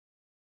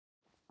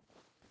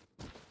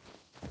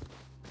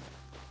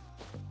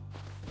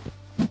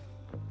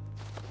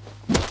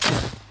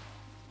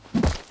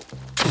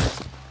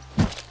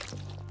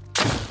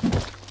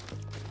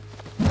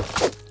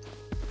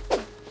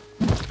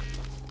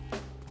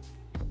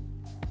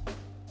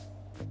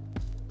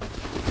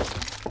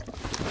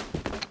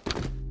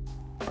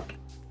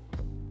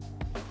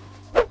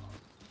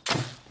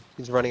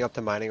He's running up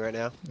to mining right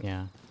now.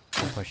 Yeah,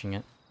 I'm pushing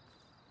it.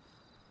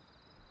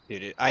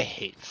 Dude, I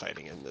hate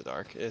fighting in the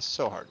dark. It's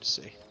so hard to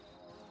see.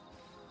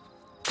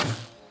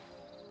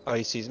 Oh,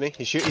 he sees me.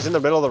 He's in the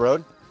middle of the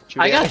road.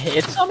 I got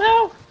hit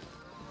somehow?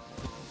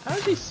 How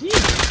did he see me?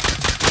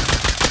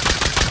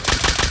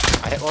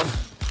 I hit one.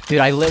 Dude,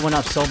 I lit one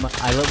up so much.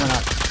 I lit one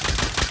up.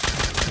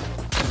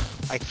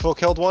 I full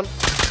killed one.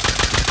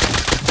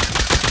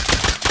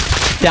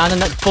 Down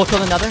and full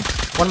killed another.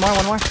 One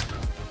more.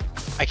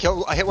 I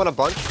hit one a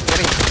bunch. I'm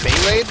getting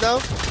meleeed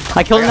though.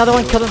 I killed another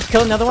one.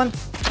 Killed another one.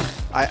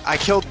 I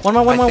killed one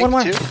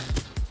more. Two.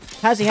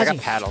 Has he? I got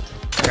paddled.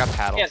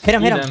 Hit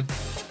him.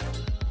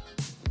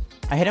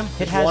 I hit him.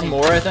 Hit Hazzy. One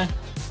more, I think.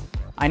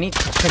 I need.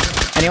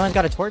 Anyone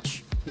got a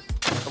torch?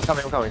 I'm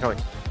coming.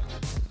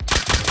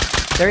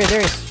 There he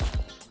is.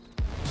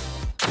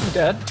 He's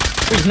dead.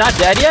 He's not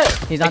dead yet?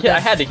 He's not dead. I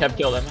had to keep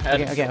killing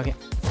him. Okay.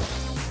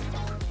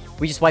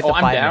 We just wiped the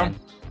 5 man.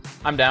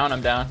 I'm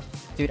down.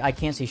 Dude, I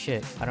can't see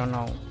shit. I don't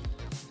know.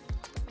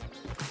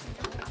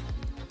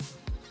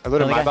 I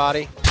looted my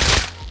body.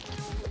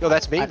 Yo,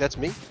 that's me. That's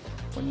me.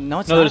 No,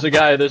 it's not. There's a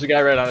guy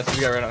right on us.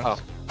 Oh.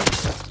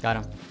 Got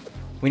him.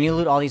 We need to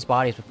loot all these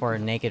bodies before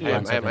Naked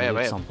runs up and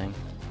loots something.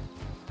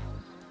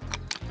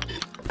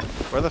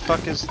 Where the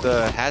fuck is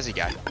the Hazzy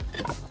guy?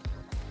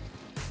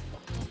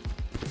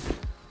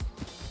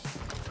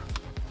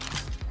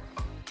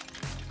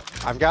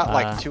 I've got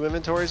like 2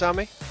 inventories on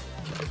me.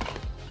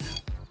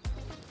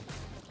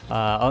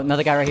 Oh,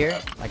 another guy right here.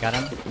 I got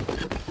him.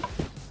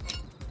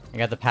 I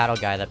got the paddle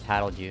guy that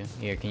paddled you.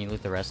 Here, can you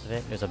loot the rest of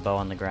it? There's a bow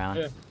on the ground.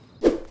 Yeah.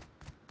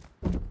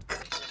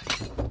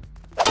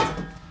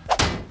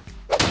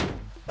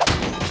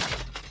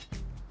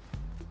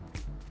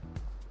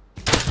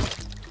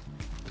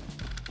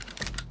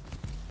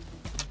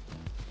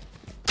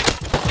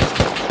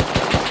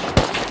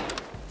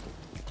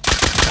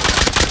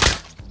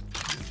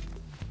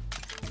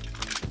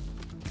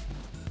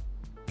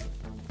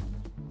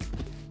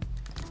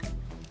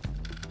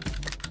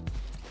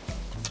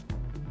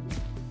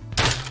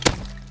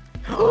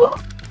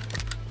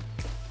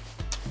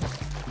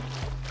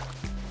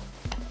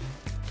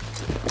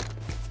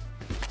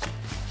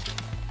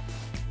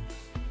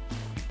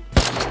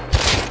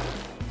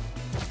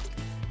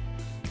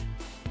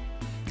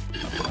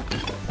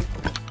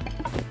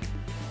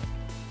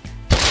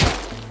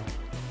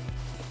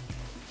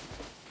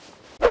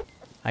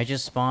 I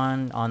just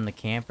spawned on the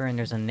camper and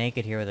there's a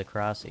Naked here with a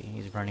crossy.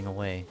 He's running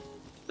away.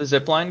 The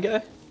zipline guy?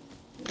 Yeah,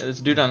 there's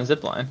a dude on a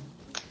zipline.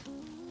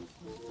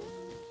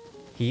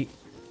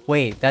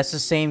 Wait, that's the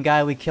same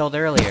guy we killed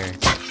earlier.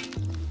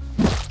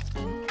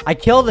 I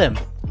killed him!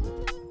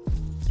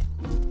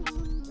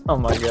 Oh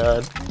my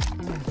god.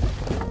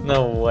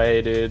 No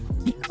way, dude.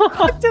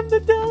 Knocked him to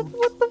death,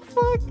 what the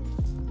fuck?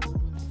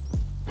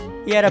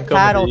 He had a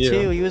paddle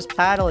too, he was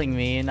paddling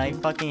me and I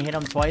fucking hit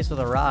him twice with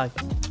a rock.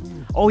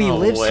 Oh, he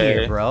lives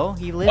here, bro.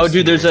 He lives here. Oh,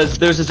 dude, there's a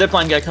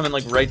zipline guy coming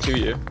like right to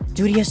you.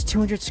 Dude, he has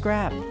 200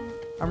 scrap.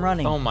 I'm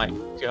running. Oh my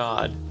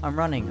god. I'm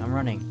running.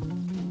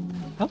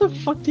 How the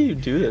fuck do you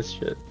do this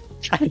shit?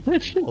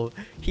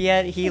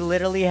 He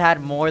literally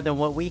had more than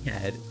what we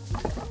had.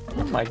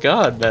 Oh my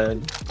god,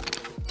 man.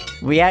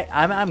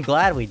 I'm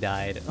glad we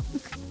died.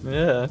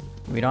 Yeah.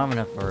 We don't have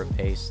enough for a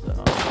base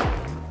though.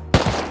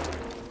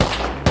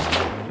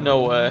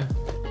 No way.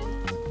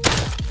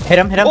 Hit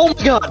him. Oh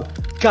my god.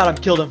 God,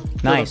 I've killed him.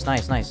 Nice. I'm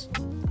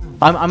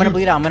gonna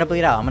bleed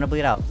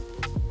out.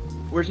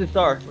 Where's his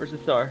star?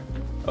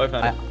 Oh, I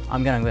found it.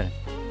 I'm good.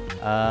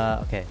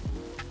 Okay.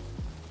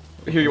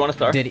 Here, you want a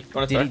star?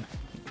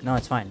 No,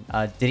 it's fine.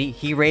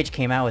 He rage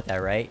came out with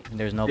that, right?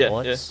 There's no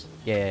bullets?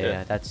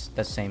 Yeah. That's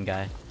the same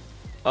guy.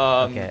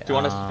 Okay, do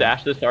you want to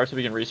stash the star so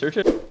we can research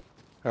it? Alright,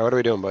 what are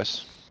we doing,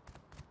 boys?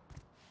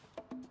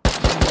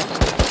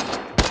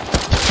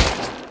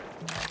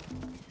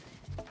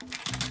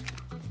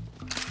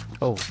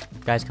 Oh,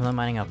 guys, come to the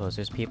mining outpost.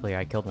 There's people here.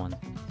 I killed one.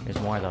 There's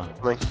more though.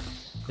 Coming.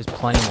 There's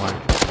plenty more.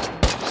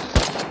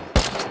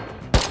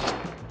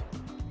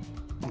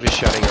 I'm just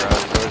shutting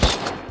around doors.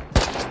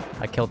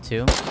 I killed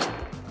 2.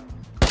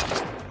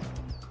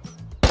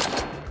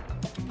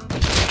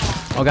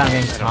 Oh god, I'm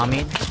getting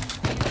Tommied.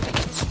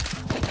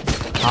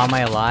 How am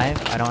I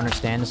alive? I don't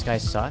understand. This guy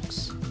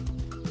sucks.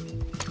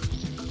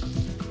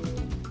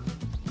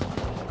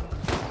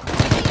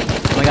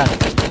 Oh my god.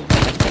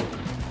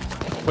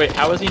 Wait,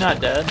 how is he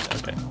not dead?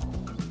 Okay.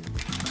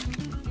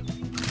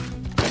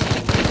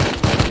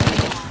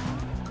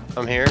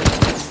 I'm here.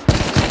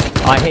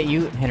 Oh, I hit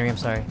you, Henry. I'm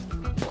sorry.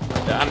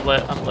 Yeah, I'm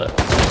lit.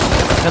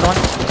 Another one.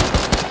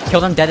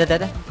 Killed him. Dead.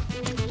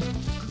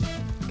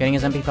 Getting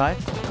his MP5.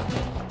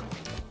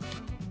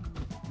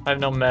 I have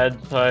no meds,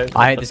 so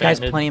This guy's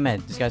plenty of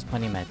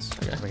meds.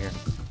 Okay. Over here.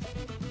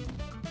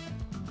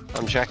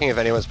 I'm checking if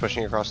anyone's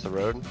pushing across the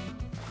road.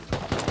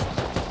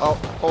 Oh,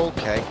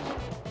 okay.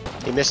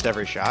 He missed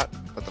every shot.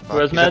 What the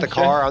fuck? He's at the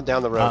car on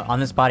down the road. On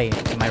this body,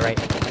 to my right.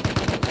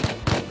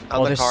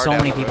 Oh, there's so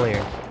many people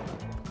here.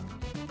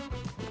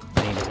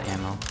 I need his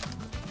ammo.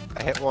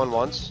 I hit one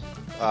once.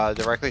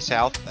 directly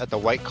south at the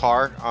white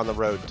car on the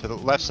road, to the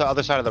left side,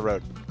 other side of the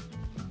road.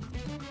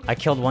 I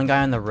killed one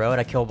guy on the road.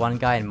 I killed one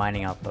guy in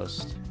mining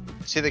outpost.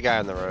 See the guy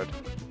on the road.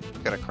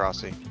 Got a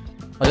crossy.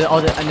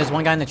 And there's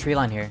one guy in the tree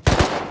line here.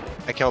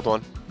 I killed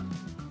one.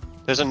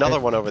 There's another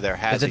one over there.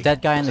 There's a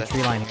dead guy in the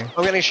tree line here.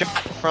 I'm getting shot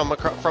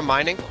from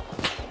mining.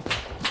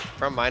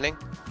 From mining.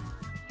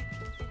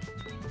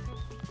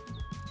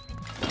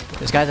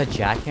 This guy's a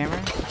jackhammer.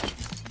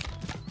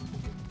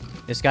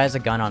 This guy's a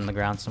gun on the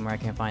ground somewhere. I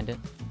can't find it.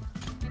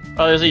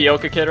 Oh, there's a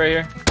Jayco kid right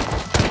here.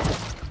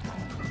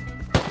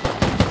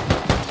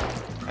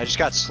 I just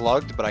got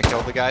slugged, but I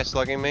killed the guy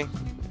slugging me.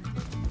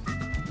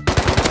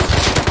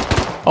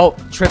 Oh,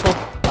 tripled.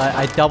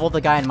 I doubled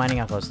the guy in mining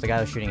outpost. The guy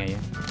was shooting at you.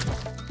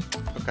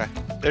 Okay.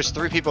 There's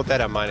 3 people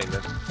dead on mining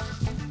then.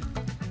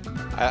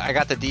 I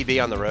got the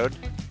DB on the road.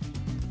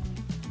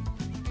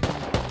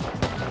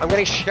 I'm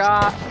getting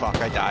shot. Fuck,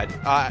 I died.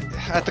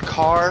 At the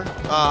car,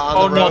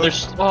 on the road.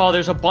 No,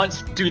 there's a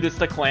bunch. Dude, it's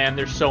the clan.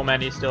 There's so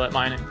many still at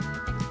mining.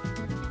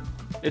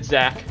 It's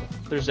Zach.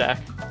 There's Zach.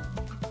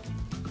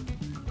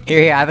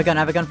 Here, I have a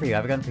gun for you.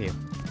 I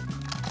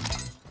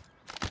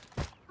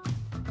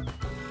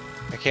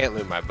can't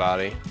loot my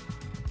body.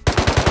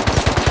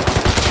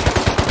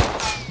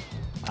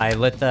 I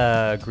lit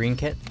the green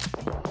kit.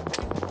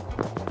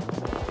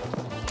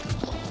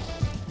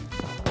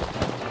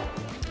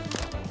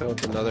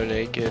 Killed another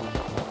naked.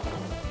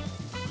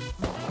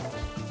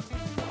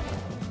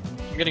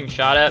 I'm getting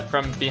shot at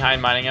from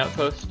behind mining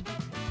outpost.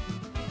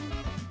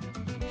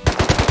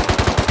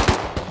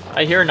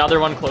 I hear another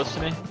one close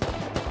to me.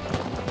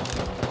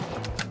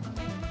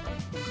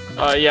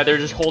 Yeah, they're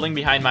just holding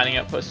behind mining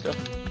outpost still.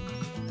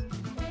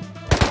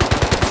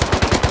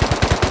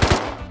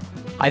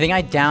 I think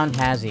I downed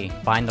Hazzy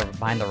behind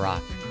the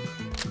rock.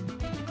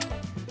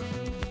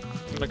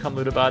 I'm gonna come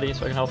loot a body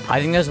so I can help.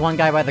 I think there's one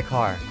guy by the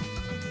car.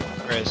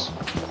 There is.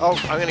 Oh,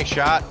 I'm getting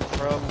shot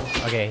from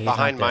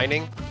behind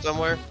mining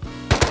somewhere.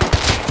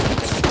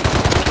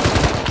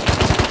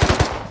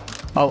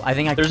 Oh, I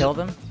think I killed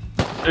him.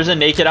 There's a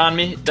naked on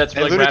me that's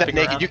like looted wrapping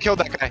that naked. around. You killed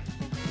that guy.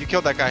 You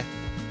killed that guy.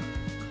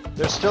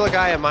 There's still a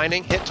guy at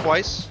mining, hit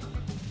twice.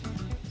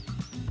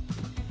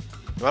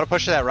 You want to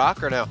push to that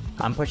rock or no?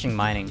 I'm pushing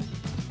mining.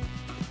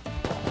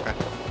 Okay.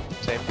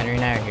 Same. Henry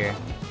and I are here.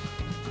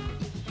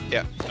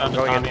 Yeah. I'm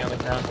going in on the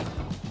ground.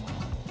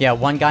 Yeah,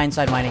 one guy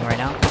inside mining right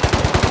now.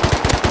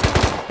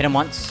 Hit him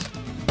once.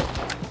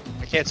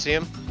 I can't see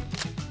him.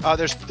 Oh,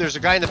 there's a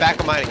guy in the back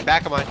of mining.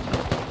 Back of mine.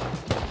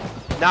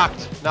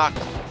 Knocked.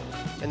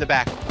 In the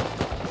back.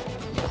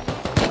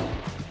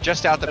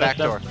 Just out the back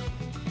door.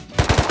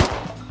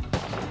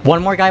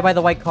 One more guy by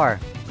the white car.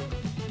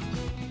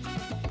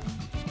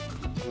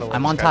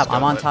 I'm on top.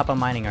 I'm on top of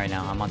mining right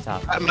now. I'm on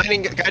top.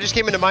 Mining guy just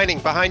came into mining.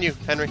 Behind you,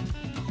 Henry.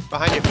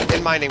 Behind you.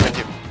 In mining with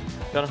you.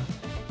 Got him.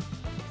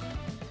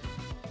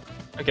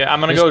 Okay, I'm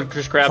gonna go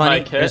just grab my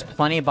kit. There's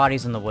plenty of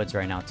bodies in the woods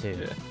right now too.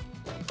 Yeah.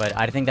 But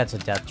I think that's a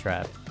death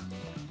trap.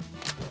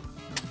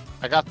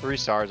 I got 3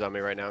 SARs on me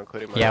right now,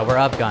 including my. Yeah, we're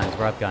up guns.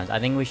 We're up guns. I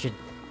think we should.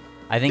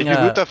 I think.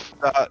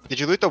 Did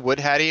you loot the wood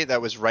hattie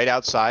that was right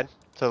outside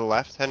to the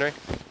left, Henry?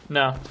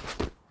 No.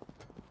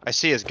 I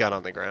see his gun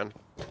on the ground.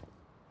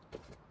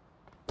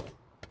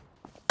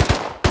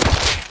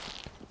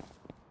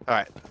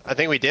 Alright, I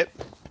think we dip.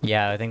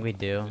 Yeah, I think we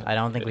do. I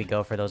don't think we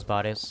go for those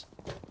bodies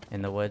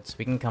in the woods.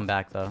 We can come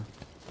back though.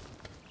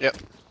 Yep.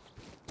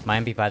 My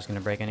MP5's gonna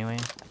break anyway.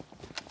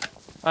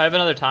 I have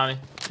another Tommy.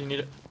 Do you need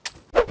it?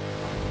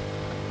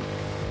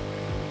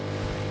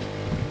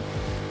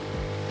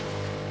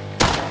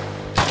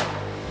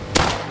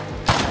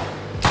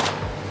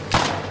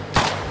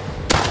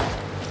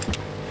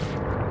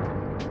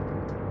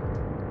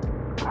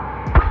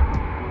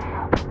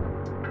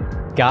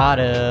 Got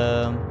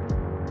him.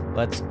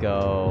 Let's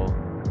go.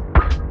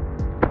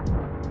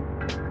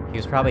 He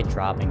was probably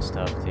dropping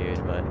stuff,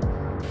 dude, but...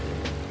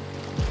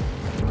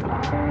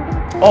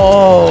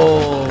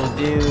 Oh,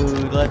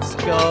 dude, let's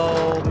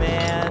go,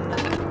 man.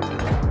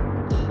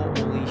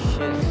 Holy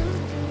shit.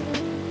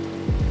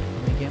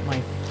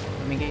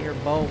 Let me get your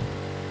bow.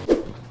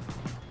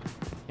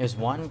 There's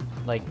one,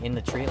 like, in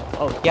the tree.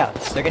 Oh, yeah,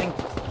 they're getting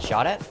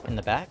shot at in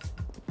the back.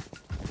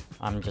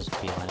 I'm just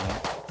beelining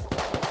it.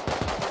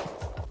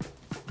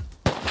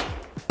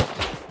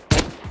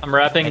 I'm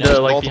wrapping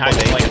the, like, behind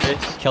the blanket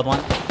base. Killed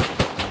one.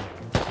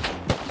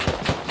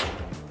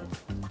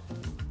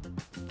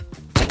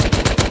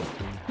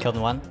 Killed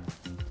one.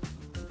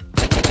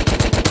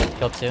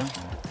 Killed 2.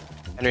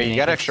 Henry, you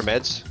got extra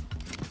meds?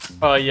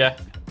 Oh, yeah.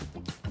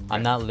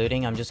 I'm not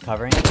looting, I'm just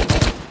covering.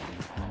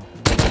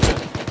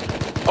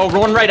 Oh,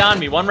 one right on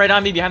me. One right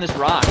on me behind this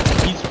rock.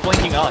 He's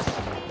flanking us.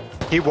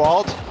 He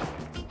walled.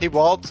 He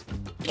walled.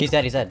 He's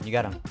dead, he's dead. You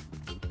got him.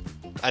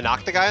 I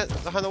knocked the guy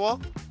behind the wall?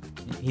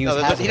 He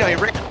was he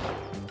ran.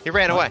 He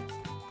ran away.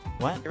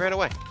 What? He ran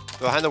away.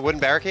 Behind the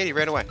wooden barricade, he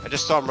ran away. I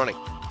just saw him running.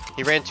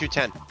 He ran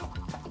 210.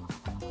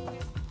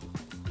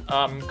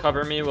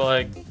 Cover me while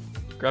I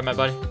grab my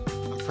buddy.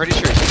 I'm pretty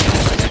sure he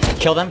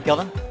Killed him,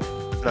 killed him.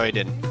 No, he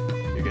didn't.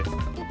 You're good.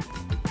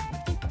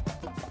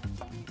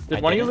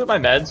 Did one of you loot my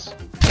meds?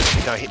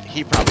 No,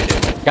 he probably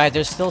did. Guys,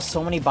 there's still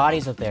so many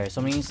bodies up there.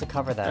 Somebody needs to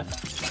cover that.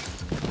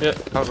 Yeah.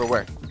 Cover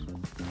where?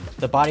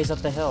 The bodies up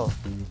the hill.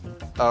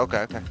 Oh,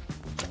 okay, okay.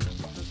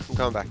 I'm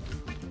coming back.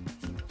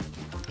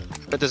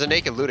 But there's a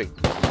naked looting.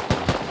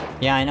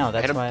 Yeah, I know.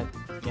 That's why.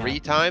 Yeah. 3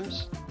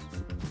 times?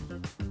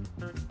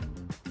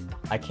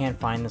 I can't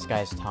find this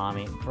guy's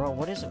Tommy. Bro,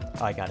 what is it?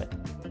 Oh, I got it.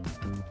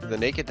 Did the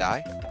naked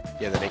die?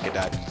 Yeah, the naked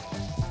died.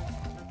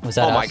 Was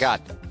that Oh us? my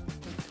god.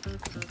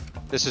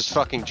 This is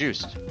fucking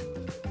juiced.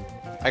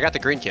 I got the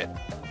green kit.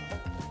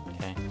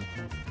 Okay.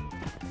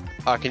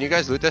 Can you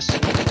guys loot this?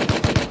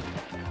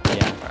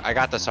 Yeah. I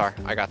got the SAR.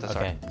 I got the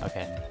SAR. Okay,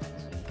 okay.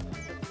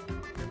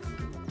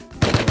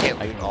 I can't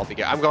loot all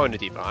together. I'm going to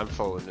depot. I'm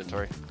full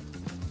inventory.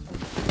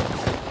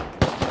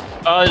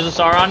 Oh, there's a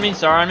SAR on me.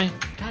 SAR on me.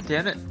 God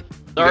damn it.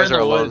 You guys are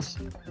alone.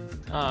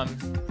 I'm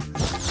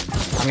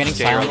getting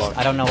silenced.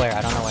 I don't know where.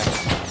 I don't know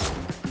where.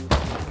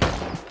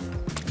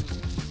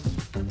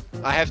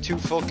 I have 2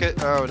 full kit.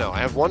 Oh no, I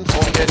have 1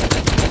 full kit.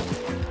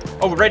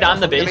 Oh, right on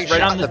the base. Right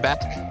on the back.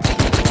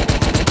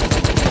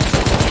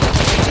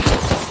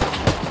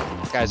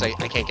 Guys, I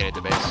can't get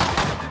into base.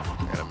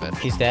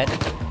 He's dead.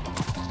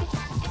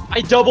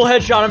 I double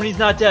headshot him and he's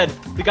not dead.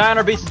 The guy on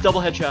our base is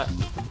double headshot.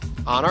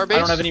 On our base? I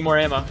don't have any more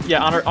ammo.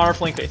 Yeah, on our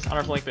flank base. On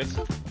our flank base.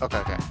 Okay,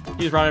 okay.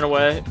 He's running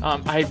away. I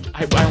only have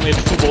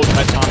 2 bullets in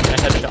my Tommy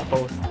and I headshot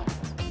both.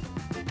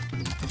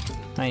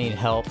 I need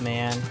help,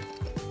 man.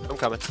 I'm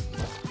coming.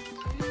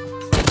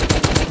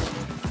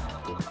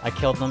 I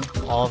killed them,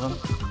 all of them.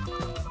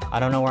 I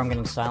don't know where I'm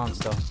getting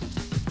silenced though.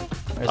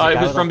 It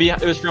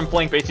was from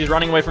flank base. He's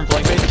running away from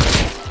flank base.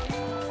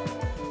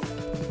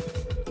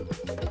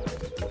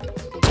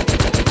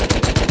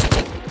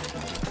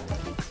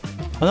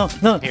 Oh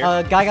no, no,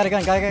 guy got a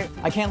gun,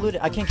 I can't loot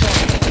it, I can't kill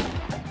him.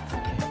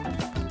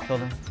 Okay.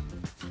 Killed him.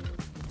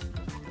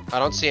 I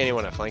don't see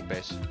anyone at flank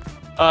base.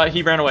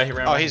 He ran away,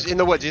 Oh, he's in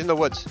the woods, he's in the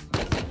woods.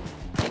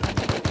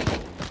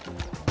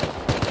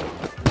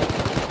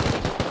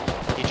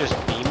 He just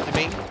beamed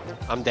me.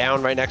 I'm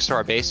down right next to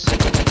our base.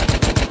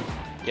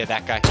 Yeah,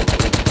 that guy.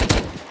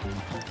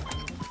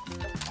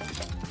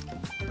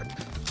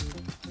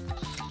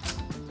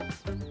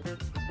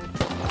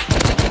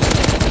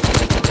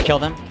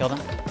 Killed him, killed him.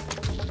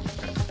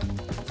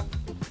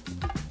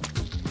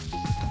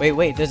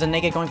 Wait, there's a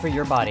naked going for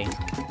your body.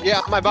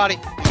 Yeah, my body.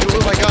 You blew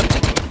my gun.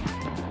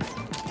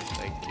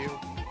 Thank you.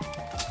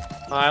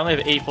 I only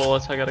have 8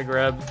 bullets I gotta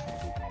grab.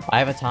 I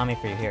have a Tommy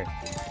for you here.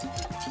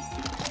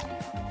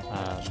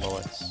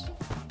 Bullets.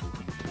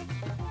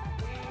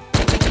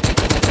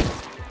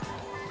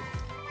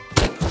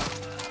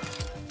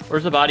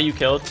 Where's the body you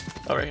killed?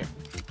 Oh, right here.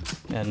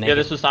 Yeah, naked, yeah,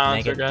 this was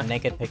silencer guy.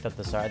 Naked picked up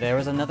the SAR. There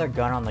was another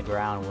gun on the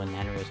ground when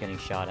Henry was getting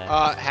shot at.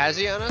 Has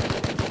he on us?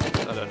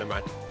 Oh, no, never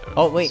mind.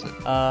 Oh, wait, is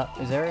that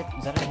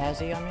a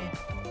Hazzy on me?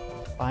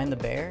 Behind the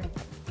bear?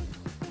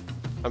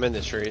 I'm in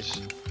the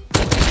trees.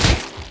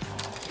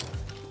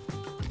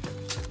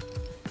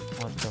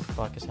 What the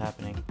fuck is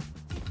happening?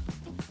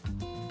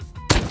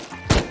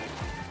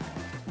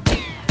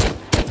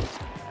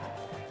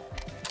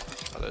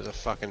 Oh, there's a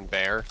fucking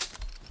bear.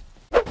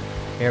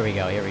 Here we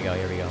go, here we go,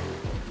 here we go.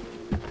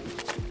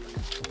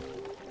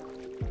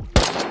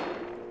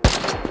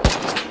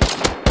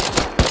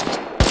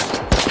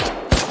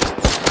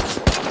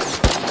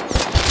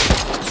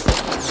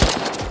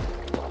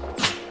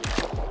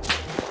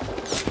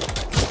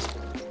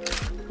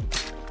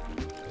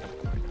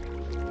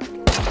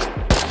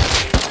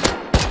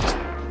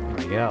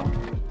 Go.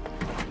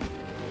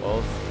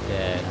 Both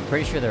dead. I'm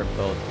pretty sure they're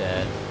both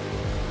dead.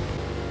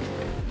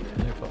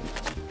 They're both.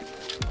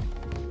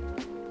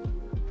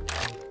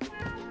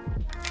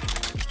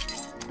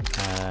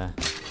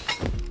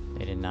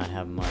 They did not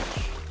have much.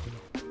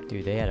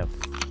 Dude, they had a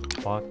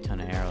fuck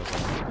ton of arrows.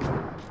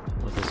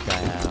 What this guy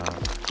have?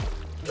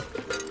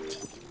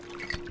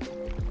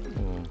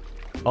 Ooh.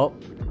 Oh.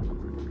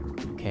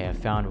 Okay, I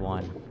found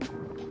one.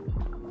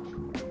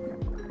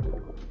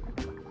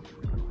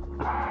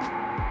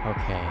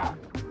 Okay.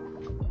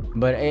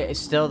 But it's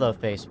still though,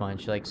 Face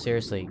Punch, like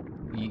seriously,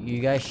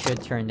 you guys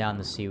should turn down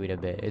the seaweed a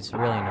bit. It's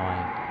really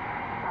annoying.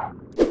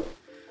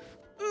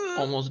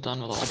 Almost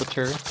done with all the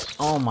turrets.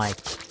 Oh my.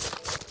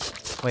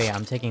 Wait,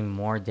 I'm taking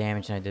more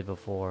damage than I did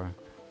before.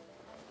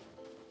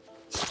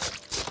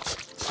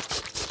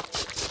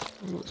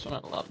 Ooh, this one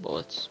had a lot of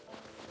bullets.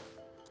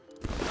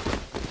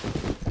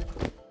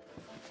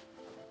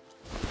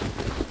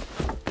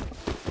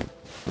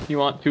 You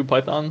want 2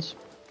 pythons?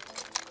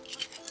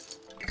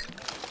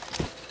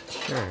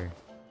 Sure.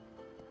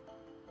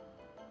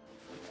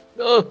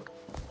 Ugh.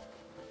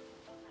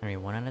 Henry,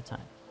 one at a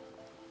time.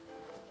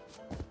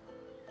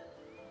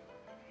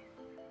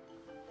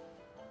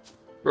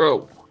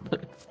 Bro.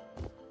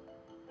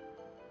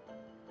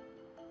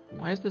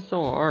 Why is this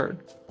so hard?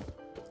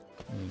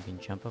 And you can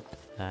jump up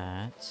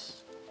that.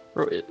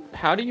 Bro,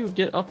 how do you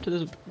get up to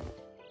this?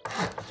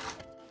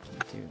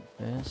 Do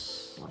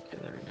this. Okay,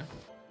 there we go.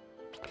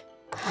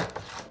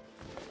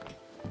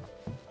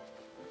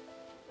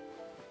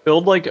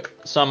 Build like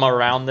some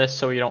around this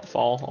so you don't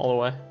fall all the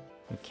way.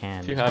 You can.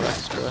 If you have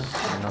extra.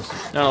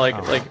 No,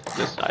 like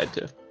this side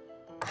too.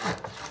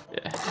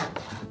 Yeah.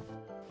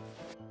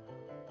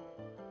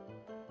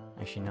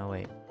 Actually, no,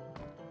 wait.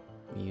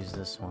 We use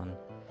this one.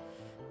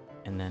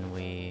 And then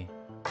we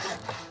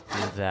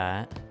do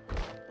that.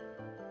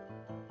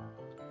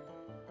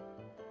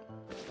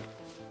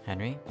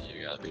 Henry?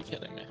 You gotta be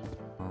kidding me.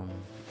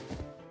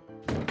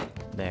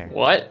 There.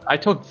 What? I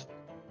took...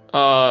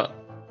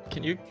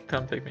 Can you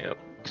come pick me up?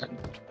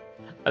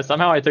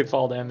 Somehow I took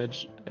fall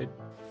damage. I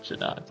should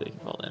not have taken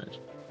fall damage.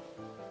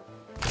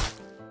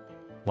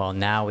 Well,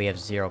 now we have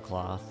 0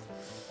 cloth.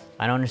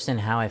 I don't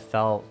understand how I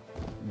fell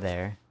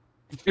there.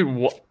 Dude,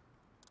 what?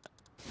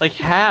 Like,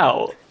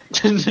 how?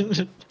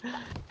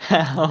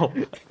 How?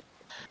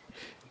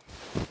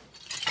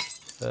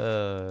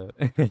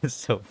 It's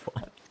so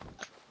fun.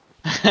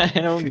 I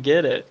don't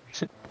get it.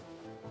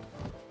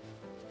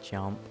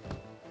 Jump.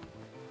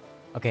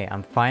 Okay,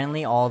 I'm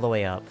finally all the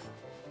way up.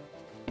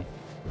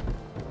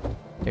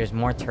 There's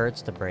more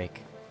turrets to break.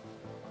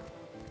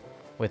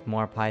 With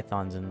more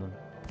pythons in them.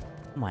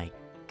 Oh my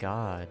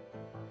god.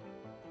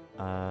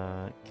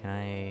 Can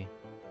I...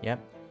 Yep.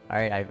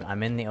 Alright,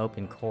 I'm in the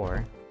open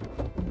core.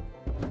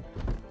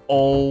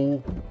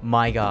 Oh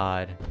my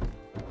god.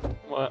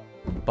 What?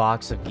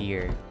 Box of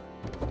gear.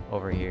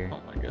 Over here.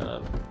 Oh my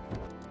god.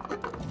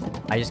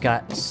 I just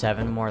got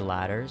 7 more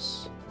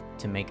ladders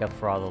to make up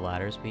for all the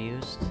ladders we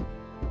used.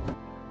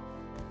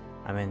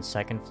 I'm in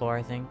 2nd floor,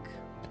 I think.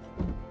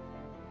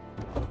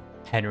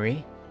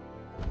 Henry?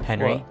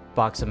 What?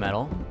 Box of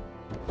metal.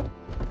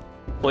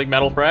 Like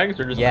metal frags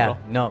or just metal?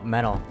 Yeah, no,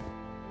 metal.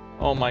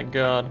 Oh my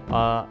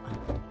god.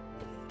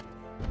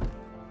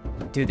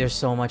 Dude, there's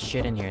so much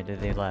shit in here that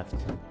they left.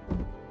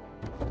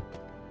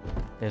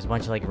 There's a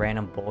bunch of like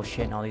random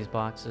bullshit in all these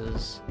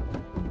boxes.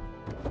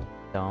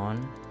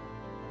 Stone.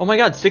 Oh my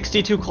god,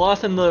 62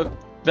 cloth in the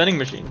vending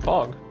machine.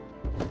 Fog.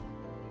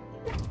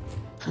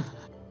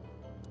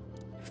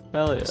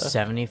 Hell yeah.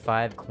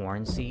 75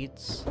 corn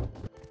seeds.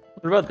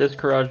 What about this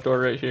garage door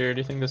right here?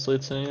 Do you think this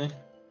leads to anything?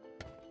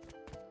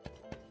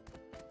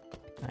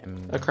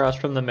 Across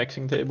from the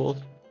mixing tables.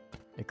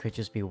 It could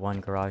just be one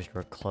garage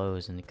door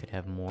closed and it could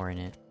have more in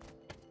it.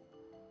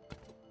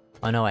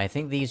 Oh no, I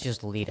think these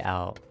just lead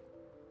out.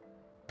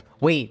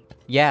 Wait,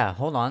 yeah,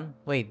 hold on.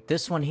 Wait,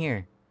 this one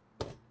here.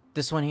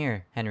 This one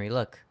here, Henry,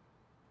 look.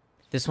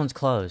 This one's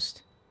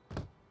closed.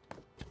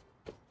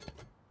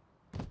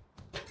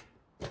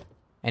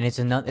 And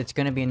it's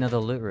gonna be another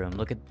loot room.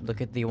 Look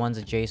at the ones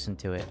adjacent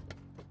to it.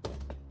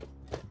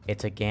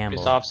 It's a gamble.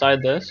 Just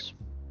offside this?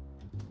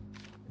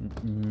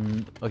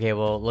 Okay,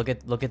 well look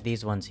at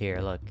these ones here.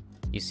 Look.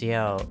 You see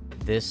how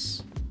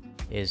this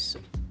is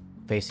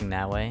facing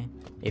that way?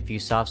 If you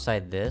soft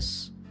side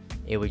this,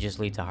 it would just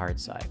lead to hard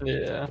side.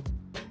 Yeah.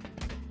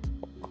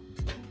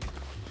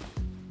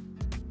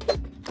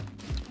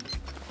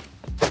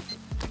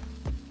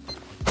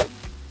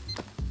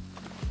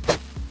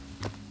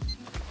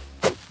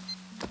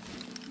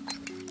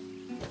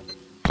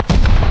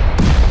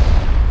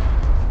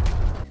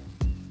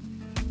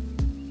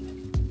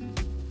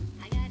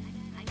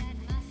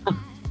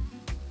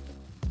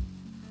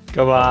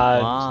 Come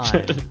on.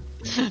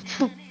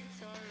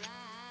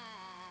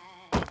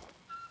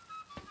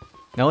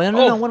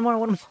 No, one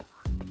more.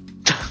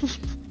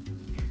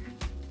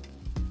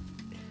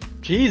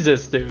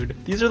 Jesus, dude.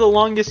 These are the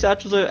longest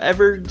satchels I've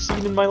ever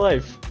seen in my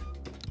life.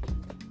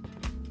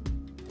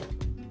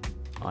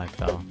 Oh, I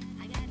fell.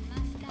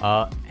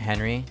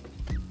 Henry?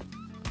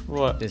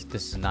 What? This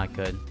is not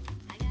good.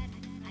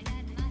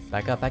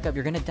 Back up,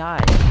 you're gonna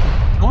die.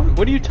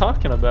 What are you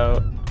talking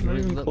about? I'm not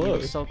even We were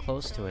close. so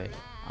close to it.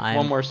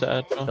 One more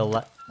satchel.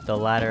 The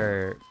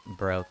ladder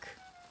broke.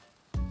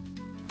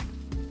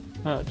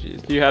 Oh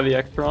jeez. Do you have the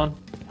extra on?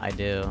 I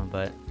do,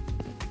 but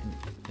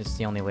it's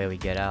the only way we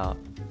get out.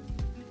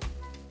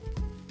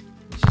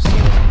 Let's just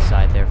see what's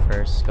inside there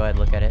first. Go ahead,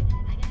 look at it.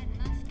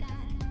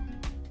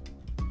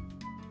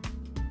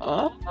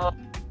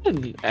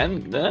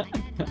 And that.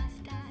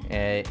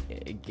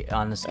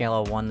 On the scale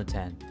of 1 to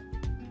 10.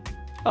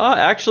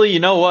 Actually, you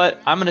know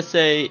what? I'm gonna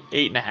say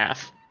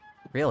 8.5.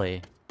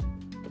 Really?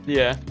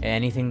 Yeah.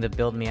 Anything to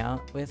build me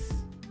out with?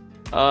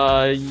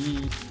 I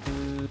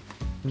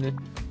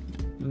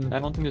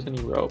don't think there's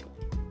any rope.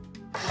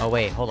 Oh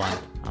wait, hold on.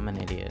 I'm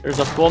an idiot. There's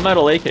a full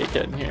metal AK kit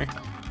in here.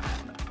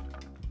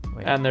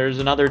 Wait. And there's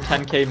another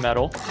 10k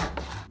metal.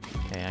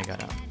 Okay, I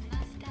got it.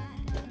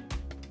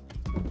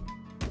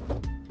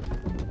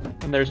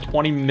 And there's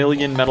 20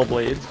 million metal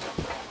blades.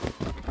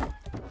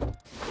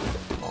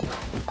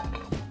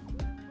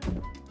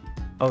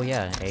 Oh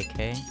yeah,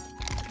 AK.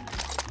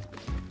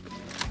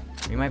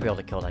 We might be able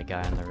to kill that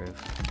guy on the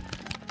roof.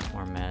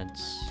 More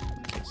meds.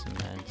 Get some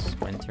meds.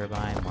 Wind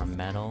turbine, more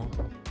metal.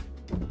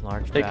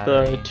 Large Take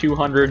battery. the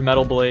 200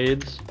 metal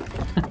blades.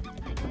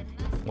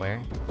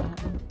 Where?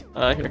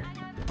 Here.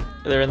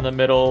 They're in the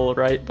middle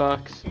right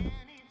box.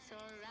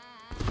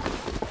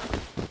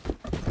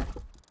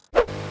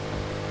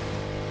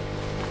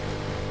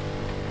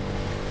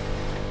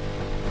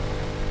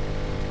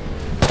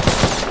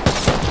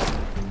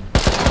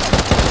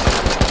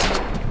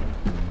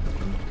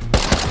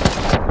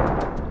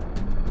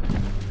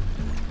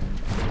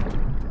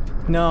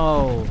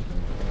 No.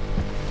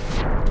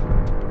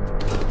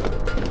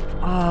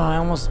 Oh, I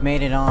almost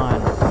made it on.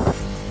 Go,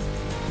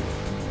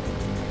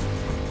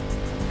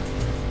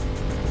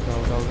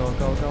 go, go,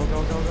 go, go,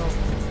 go, go, go.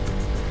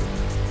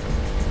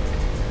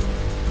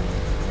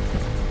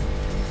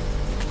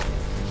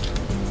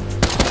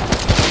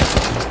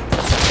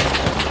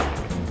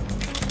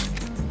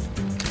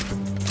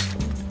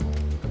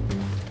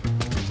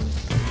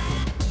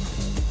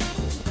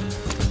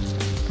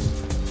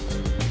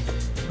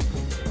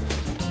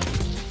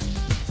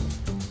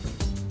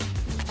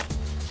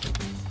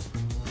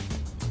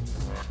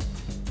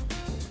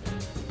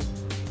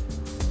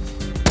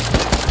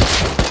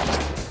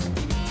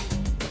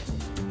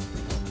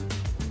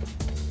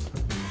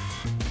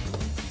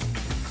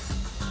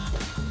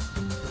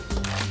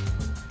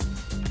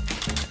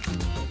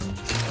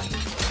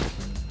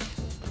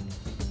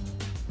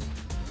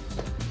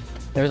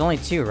 There was only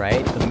two,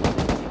 right?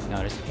 No,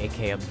 there's an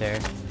AK up there.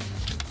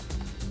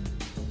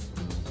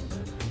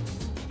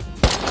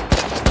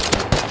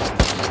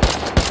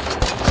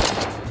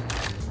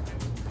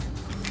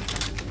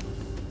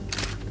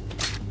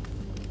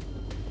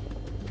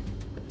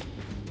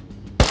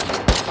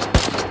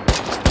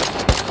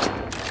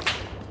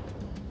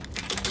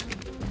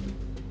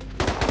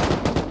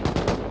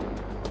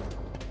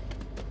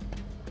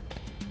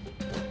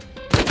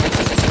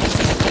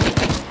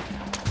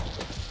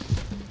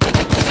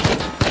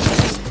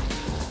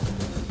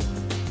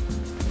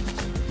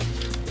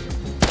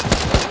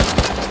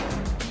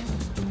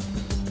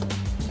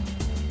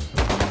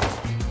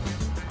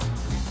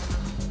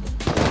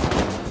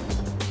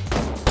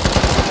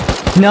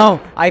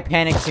 No! I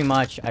panicked too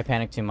much. I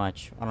panicked too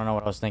much. I don't know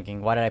what I was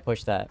thinking. Why did I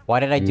push that?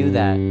 Why did I do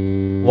that?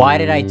 Why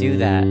did I do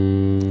that?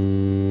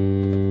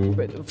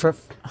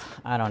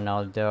 I don't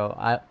know, though.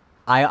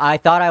 I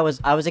thought I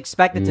was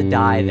expected to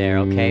die there,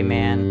 okay,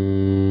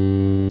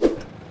 man?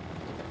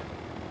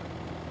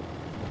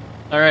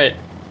 Alright.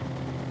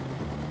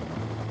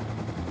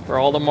 For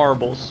all the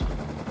marbles.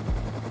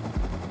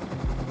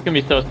 It's gonna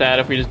be so sad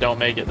if we just don't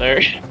make it there.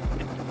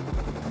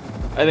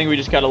 I think we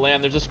just gotta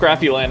land. There's a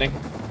Scrappy landing.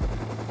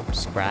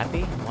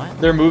 Scrappy? What?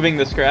 They're moving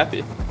the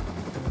Scrappy.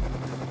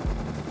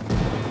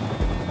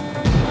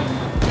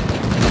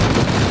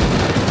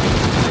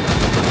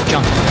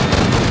 Jump.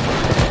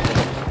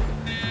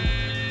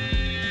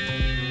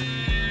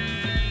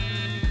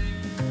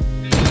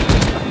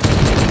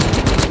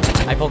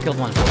 I full killed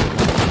one.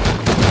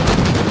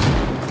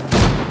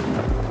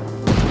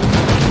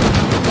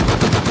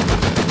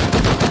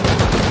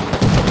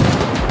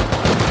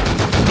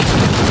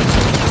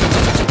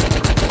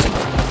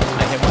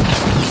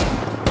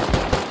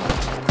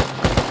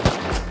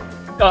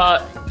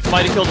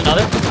 Might have killed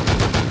another.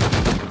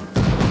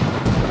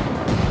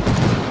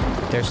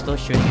 They're still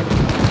shooting at me.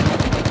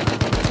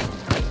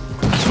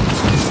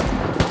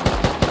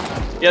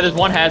 Yeah, there's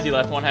one Hazzy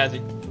left, one Hazzy.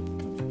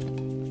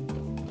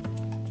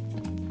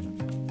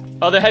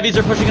 Oh, the heavies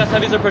are pushing us,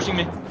 heavies are pushing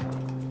me.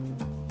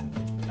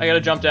 I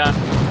gotta jump down.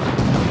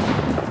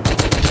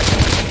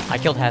 I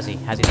killed Hazzy.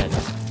 Hazzy dead.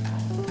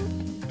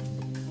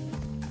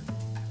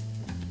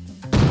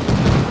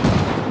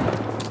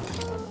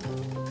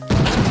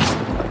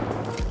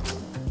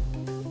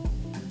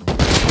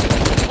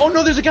 Oh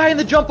no, there's a guy in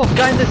the jump up,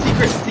 guy in the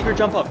secret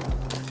jump up.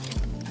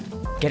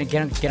 Get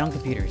on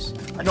computers.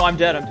 No, I'm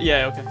dead.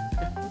 Yeah, okay.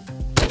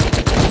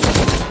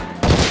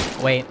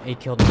 Wait, he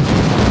killed me.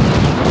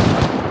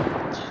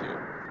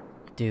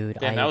 Dude,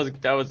 damn, that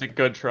was a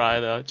good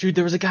try though. Dude,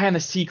 there was a guy on the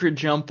secret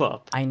jump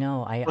up. I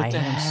know. I hit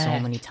him so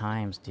many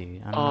times,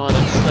 dude. I don't know.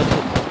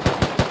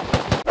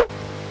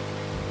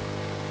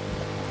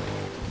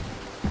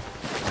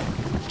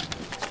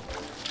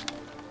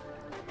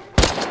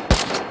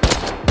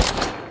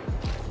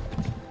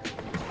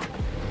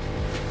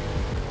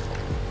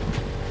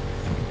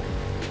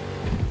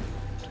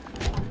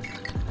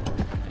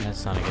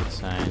 That's That's not a good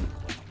sign.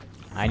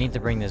 I need to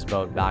bring this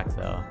boat back,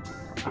 though.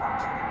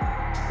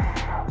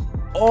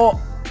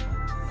 Oh!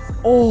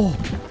 Oh!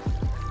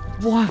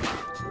 What?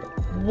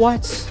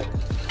 What?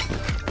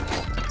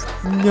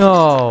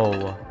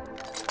 No!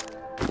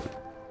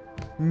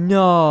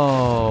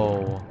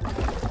 No!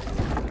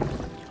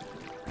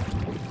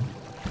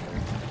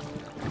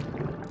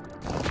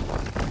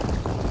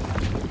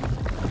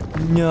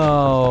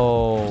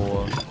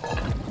 No!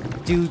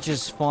 Dude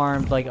just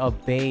farmed like a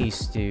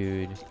base,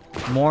 dude.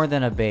 More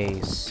than a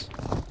base.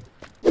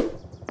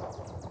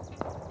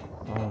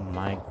 Oh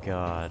my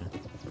god.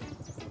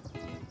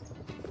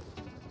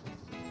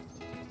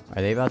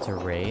 Are they about to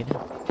raid?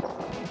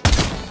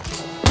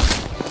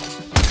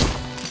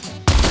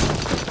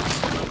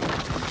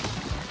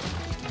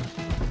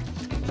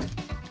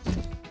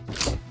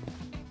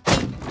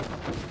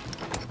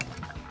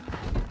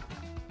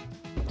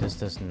 This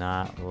does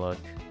not look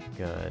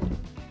good.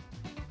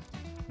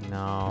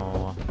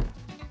 No.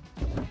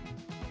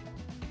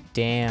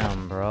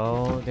 Damn,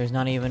 bro. There's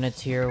not even a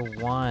tier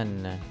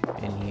 1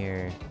 in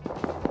here.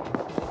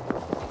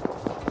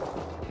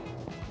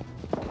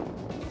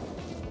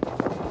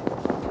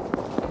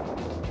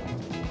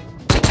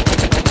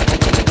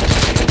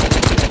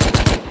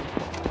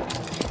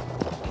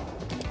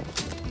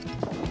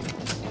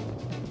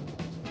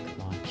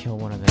 Kill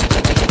one of them.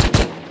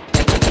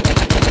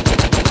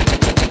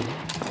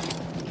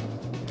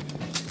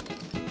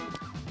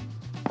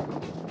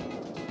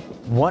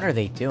 What are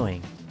they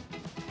doing?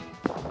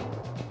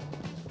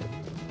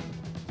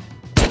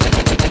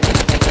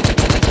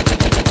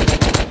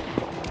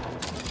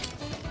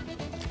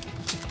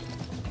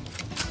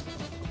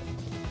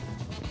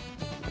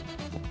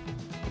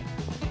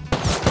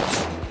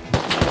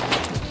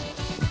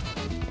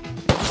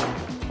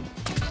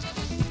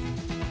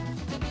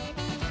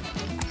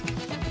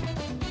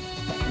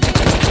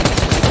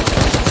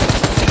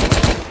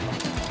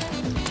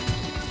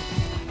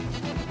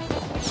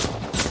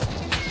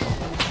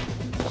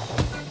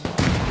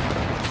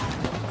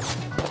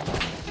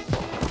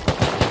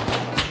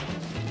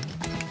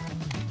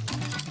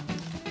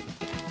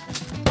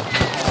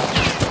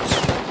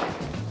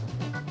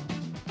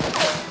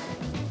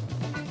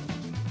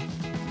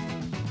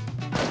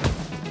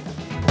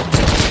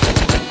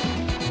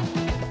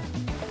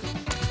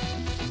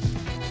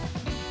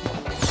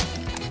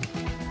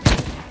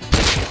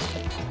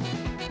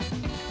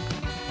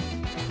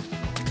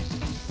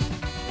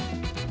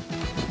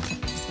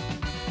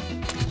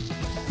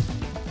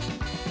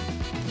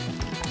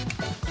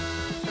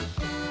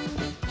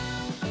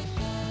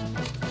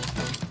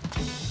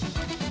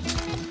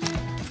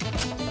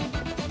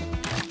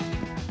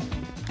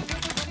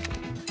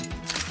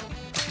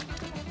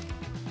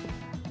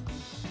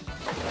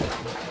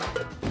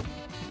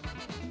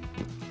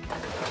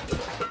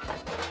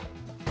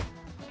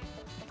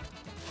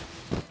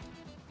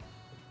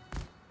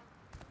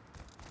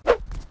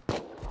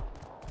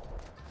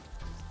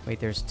 Wait,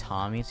 there's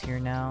Tommies here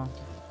now?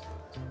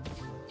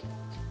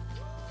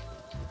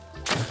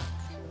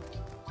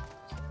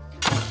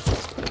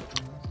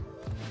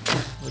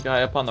 The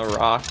guy up on the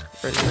rock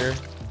right here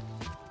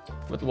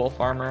with wolf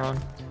armor on.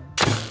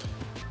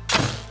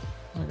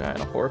 The guy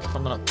in a horse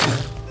coming up there.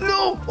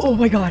 No! Oh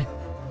my god!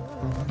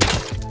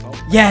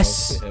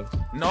 Yes!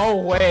 No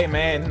way,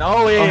 man.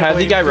 No way. Oh, has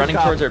the guy running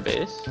towards our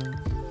base?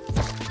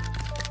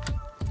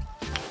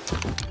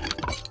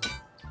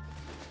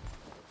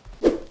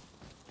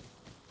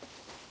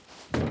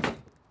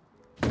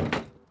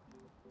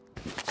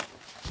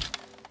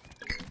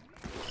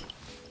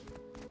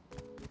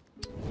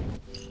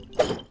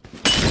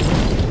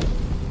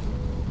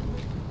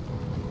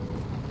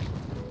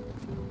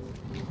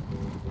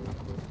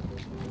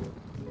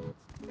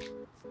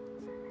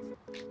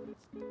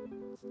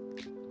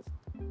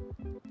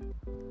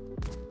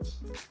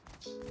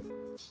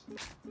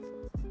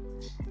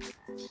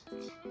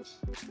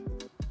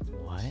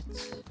 What?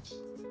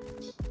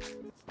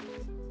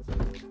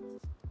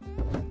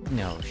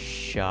 No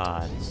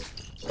shot.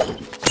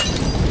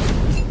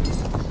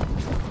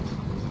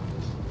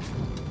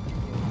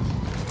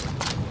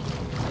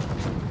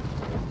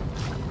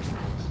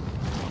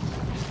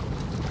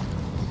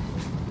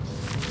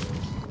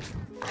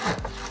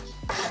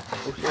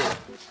 Oh shit.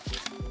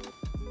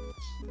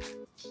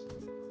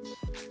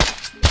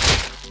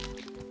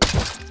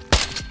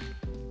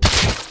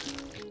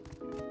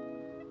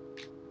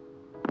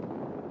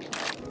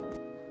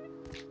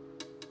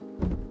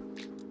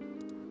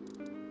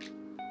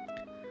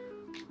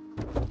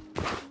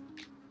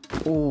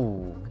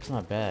 Ooh, it's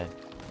not bad.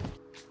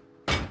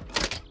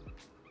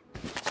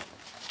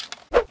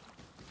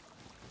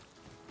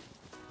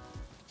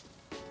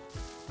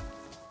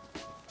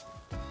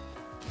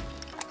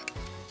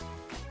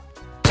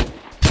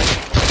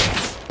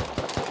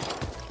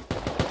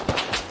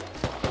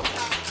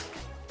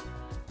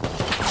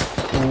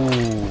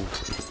 Ooh.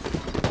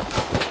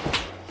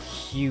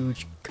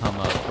 Huge come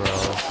up, bro.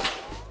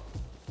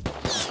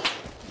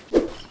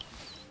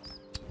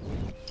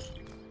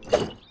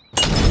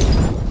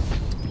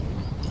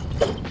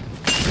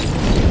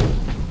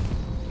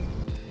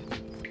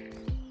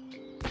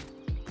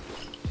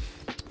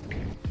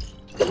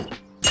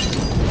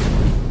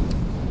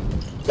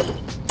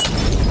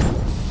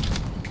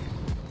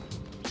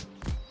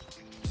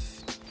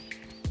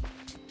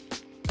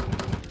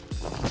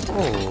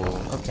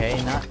 Oh,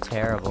 okay, not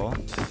terrible.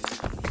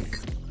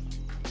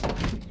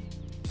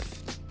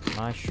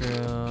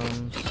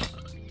 Mushrooms.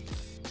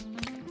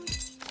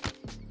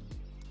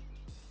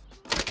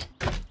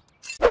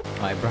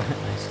 My bro,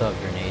 I still have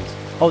grenades.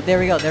 Oh, there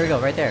we go,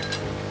 right there.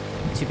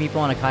 2 people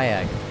on a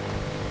kayak.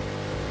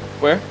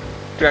 Where?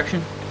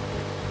 Direction?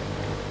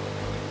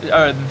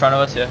 Oh, in front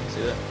of us, yeah, I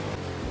see that.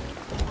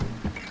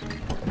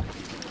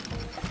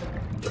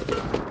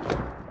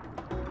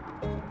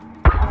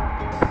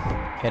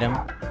 Hit him.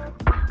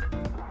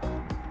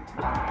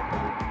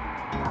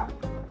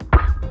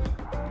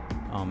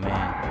 Oh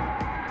man.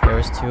 There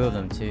was 2 of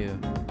them too.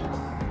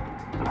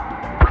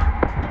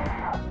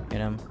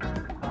 Hit him.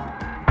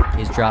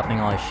 He's dropping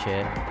all his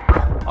shit.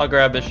 I'll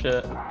grab his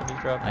shit if he's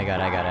dropping. I got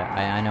it.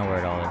 I know where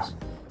it all is.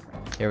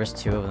 There was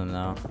 2 of them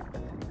though.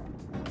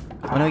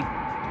 Oh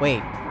no,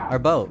 wait, our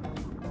boat.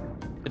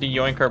 Did he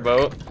yoink our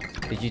boat?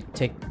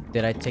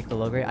 Did I take the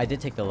low grade? I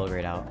did take the low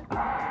grade out.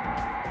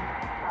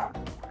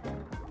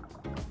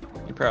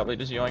 He probably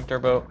just yoinked our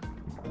boat.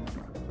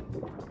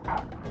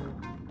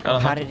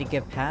 How did he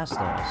get past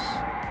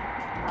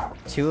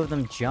us? 2 of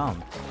them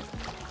jumped.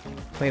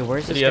 Wait,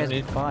 where's this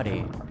guy's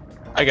body?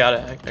 I got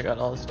it. I got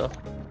all the stuff.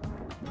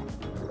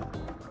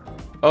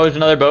 Oh, there's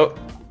another boat.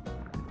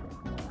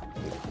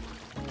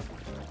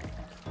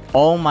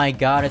 Oh my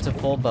god, it's a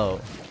full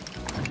boat.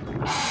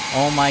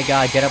 Oh my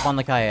god, get up on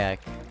the kayak.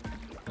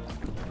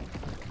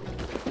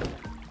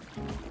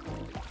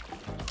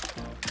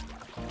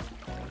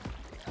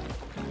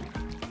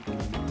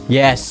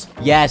 Yes,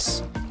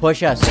 yes,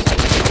 push us.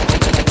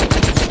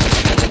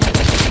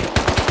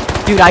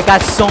 Dude, I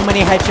got so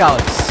many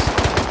headshots.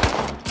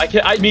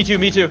 Me too.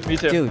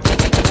 Dude.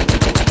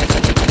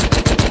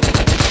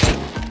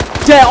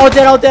 Dead, all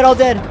dead, all dead, all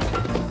dead.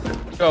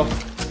 Go.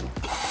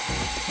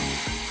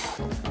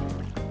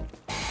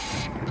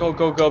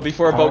 Go,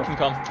 before a boat can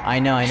come. I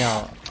know.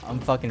 I'm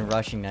fucking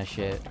rushing that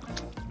shit.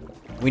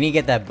 We need to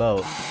get that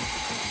boat.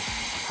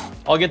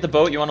 I'll get the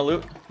boat. You want to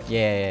loot?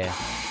 Yeah.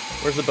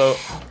 Where's the boat?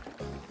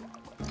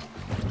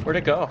 Where'd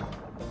it go?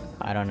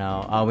 I don't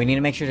know. We need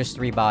to make sure there's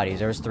 3 bodies.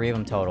 There was 3 of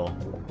them total.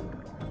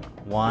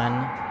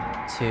 1,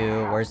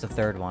 2. Where's the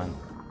 3rd one?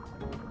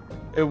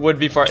 It would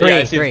be far. 3, yeah,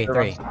 I see 3. the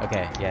 3.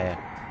 Okay, yeah.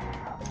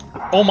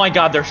 Oh my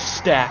god, they're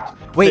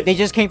stacked. Wait, they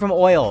just came from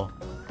oil.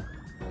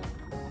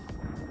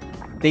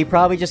 They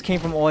probably just came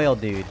from oil,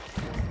 dude.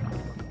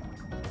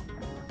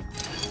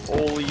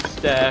 Holy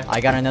stack. I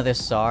got another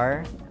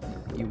SAR.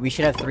 We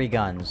should have 3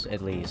 guns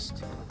at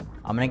least.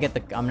 I'm gonna get.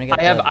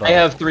 I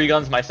have 3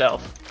 guns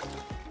myself.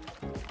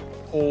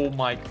 Oh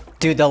my.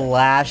 Dude, the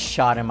last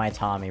shot in my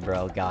Tommy,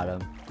 bro, got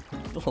him.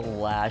 The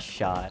last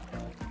shot.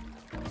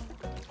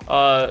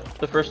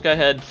 The first guy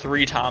had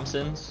 3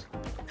 Thompsons.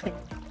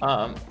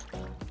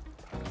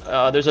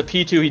 There's a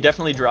P2. He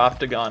definitely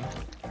dropped a gun.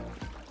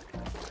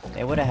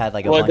 They would have had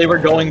like a. Well, they were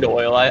going to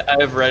oil. I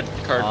have red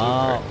cards.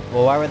 Oh,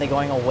 well, why were they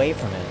going away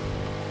from it?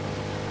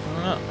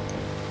 I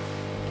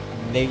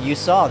don't know. You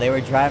saw they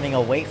were driving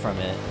away from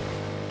it.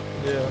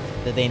 Yeah.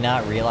 Did they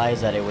not realize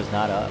that it was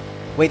not up?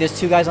 Wait, there's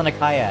 2 guys on a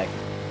kayak.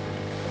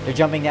 They're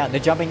jumping down. They're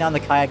jumping down the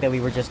kayak that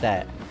we were just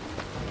at.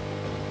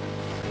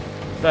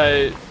 Should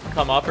I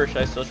come up or should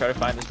I still try to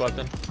find this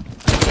weapon?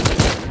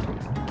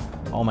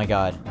 Oh my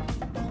god.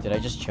 Did I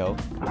just choke?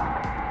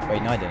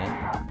 Wait, no I didn't.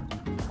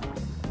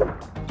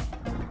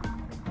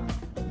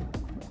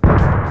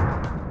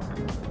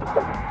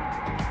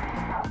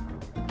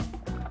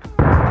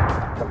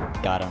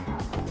 Got him.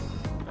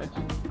 Nice.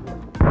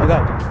 Oh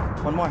god.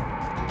 One more.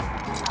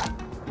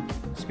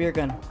 Spear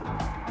gun.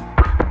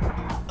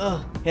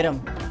 Ugh, hit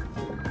him.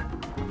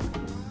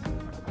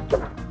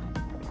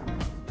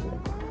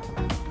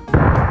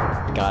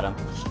 Got him.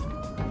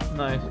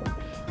 Nice.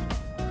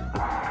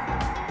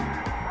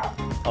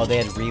 Oh, they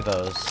had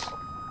Revos.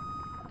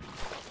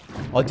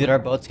 Oh, dude, our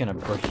boat's gonna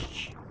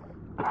break.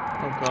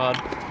 Oh god.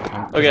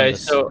 Okay,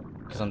 so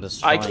because I'm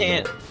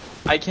destroying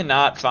I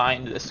cannot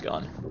find this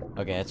gun.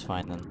 Okay, it's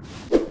fine then.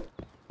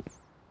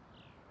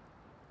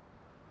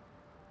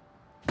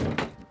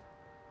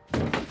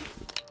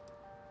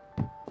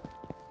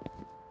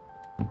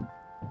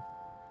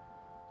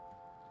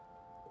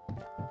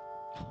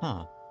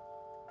 Huh.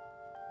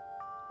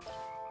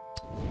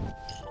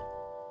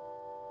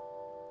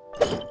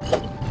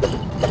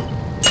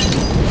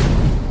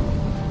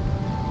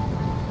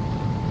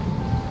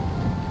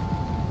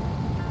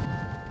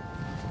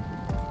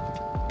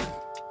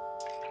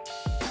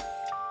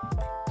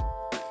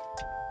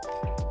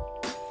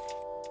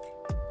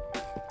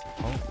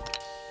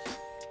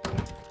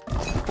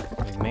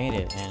 We made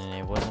it, and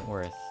it wasn't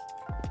worth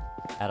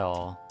at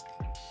all.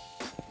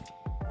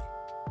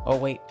 Oh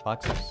wait,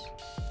 boxes.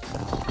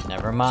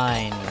 Never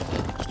mind.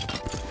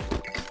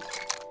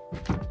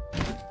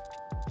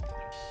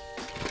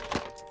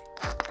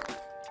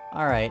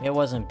 Alright, it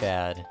wasn't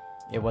bad.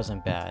 It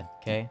wasn't bad,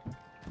 okay?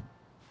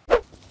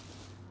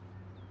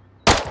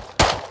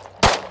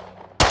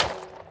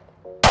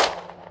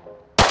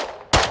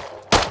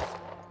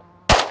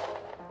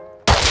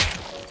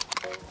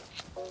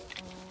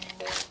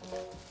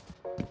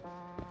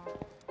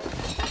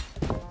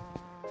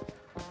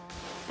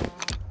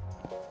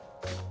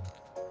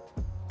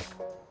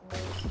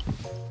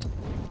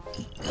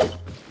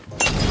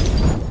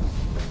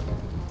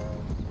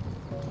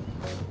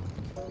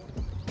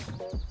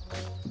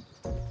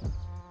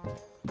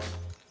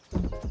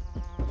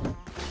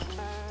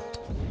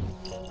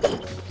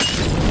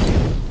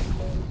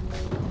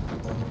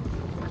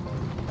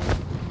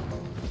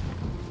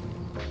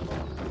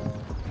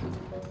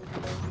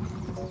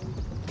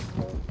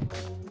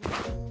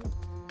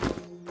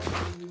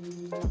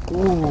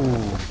 Ooh.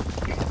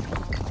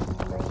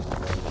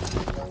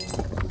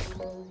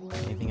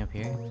 Anything up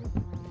here?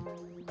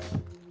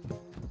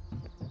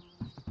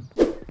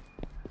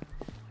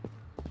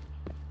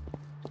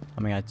 Oh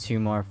my god, 2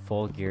 more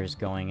full gears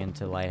going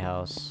into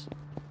Lighthouse.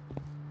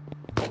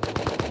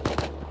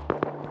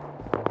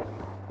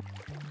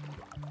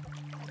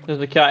 There's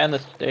a guy on the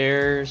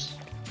stairs.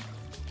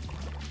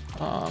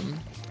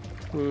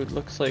 Who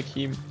looks like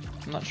I'm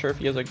not sure if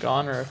he has a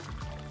gun or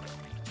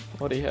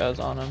what he has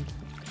on him.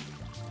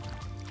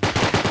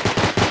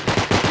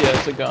 Yeah,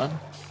 it's a gun.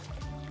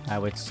 I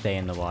would stay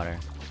in the water.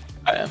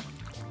 I am.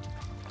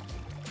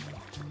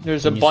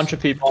 There's a bunch of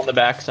people on the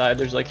backside.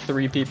 There's like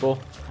 3 people.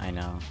 I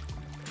know.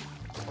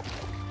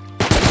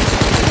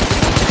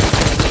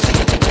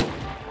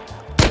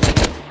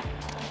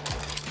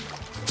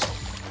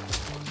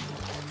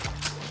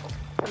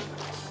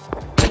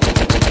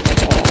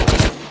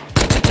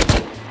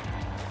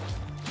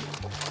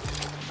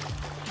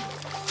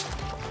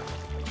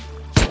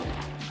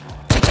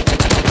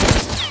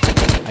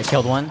 I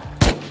killed one.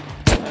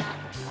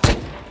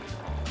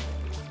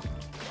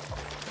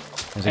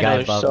 There's a guy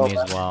above me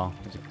as well.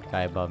 There's a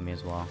guy above me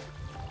as well.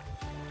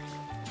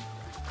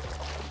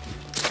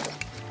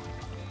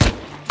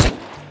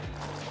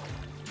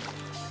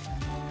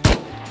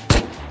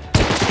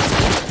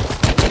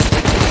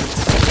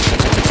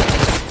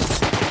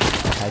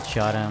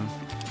 Headshot him.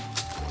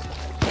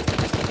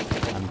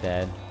 I'm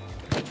dead.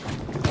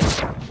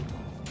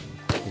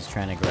 He's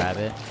trying to grab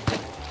it.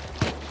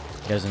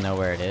 He doesn't know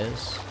where it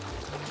is.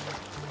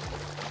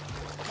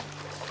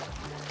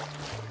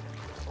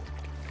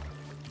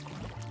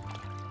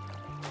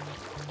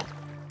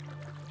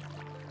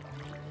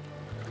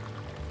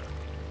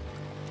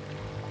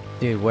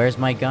 Dude, where's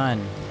my gun?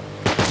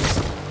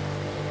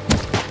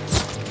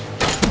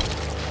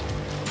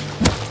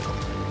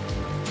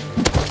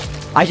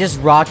 I just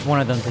rocked one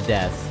of them to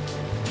death.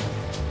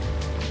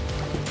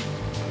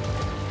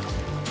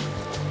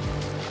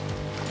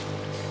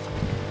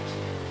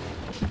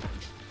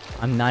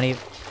 I'm not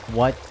even...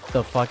 What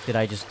the fuck did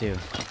I just do?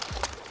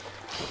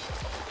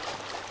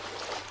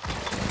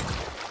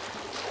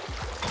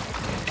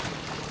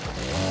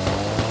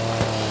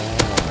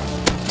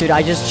 Dude,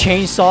 I just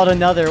chainsawed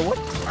another. What?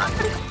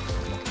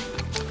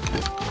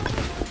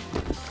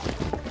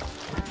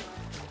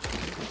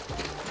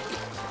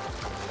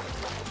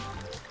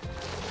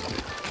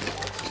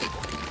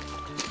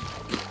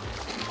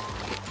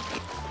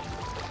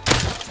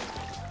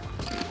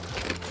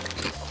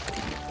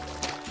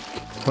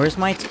 Where's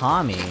my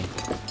Tommy?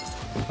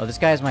 Oh, this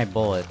guy has my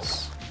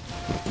bullets.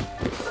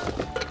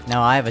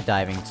 Now I have a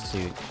diving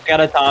suit. I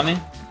got a Tommy.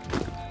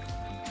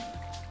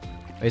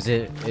 Is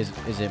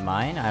it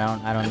mine?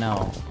 I don't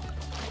know.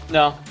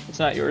 No, it's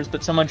not yours,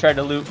 but someone tried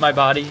to loot my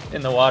body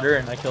in the water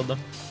and I killed them.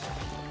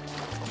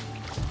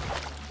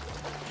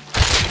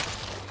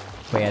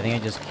 Wait, I think I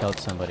just killed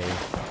somebody.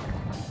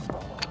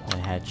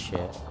 And had shit.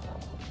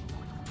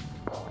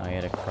 Oh, he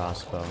had a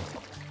crossbow.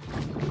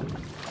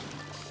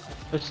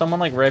 There's someone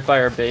like right by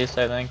our base,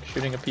 I think,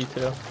 shooting a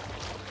P2.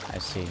 I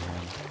see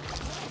him.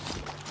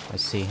 I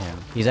see him.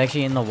 He's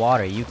actually in the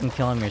water. You can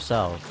kill him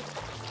yourself.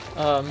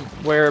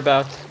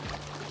 Whereabouts?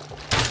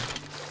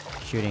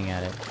 Shooting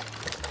at it.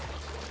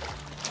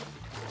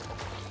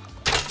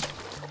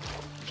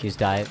 He's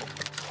died.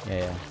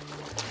 Yeah.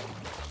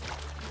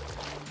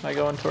 Am I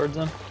going towards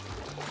him?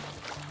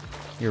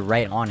 You're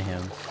right on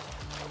him.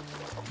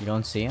 You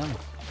don't see him?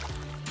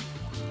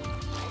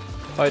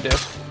 Oh, I do.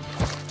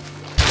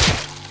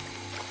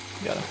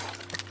 Got him.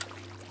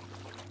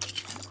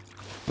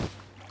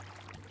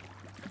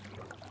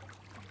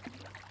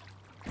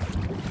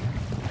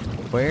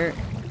 Where?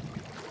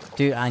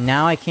 Dude,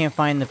 now I can't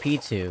find the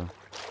P2.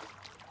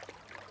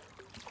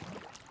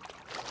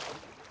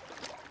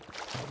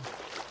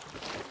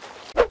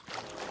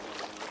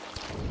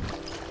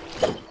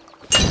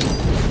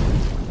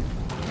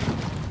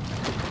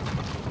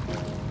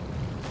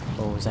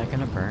 Oh, is that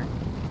gonna burn?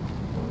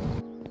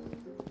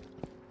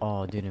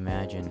 Oh, dude,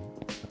 imagine.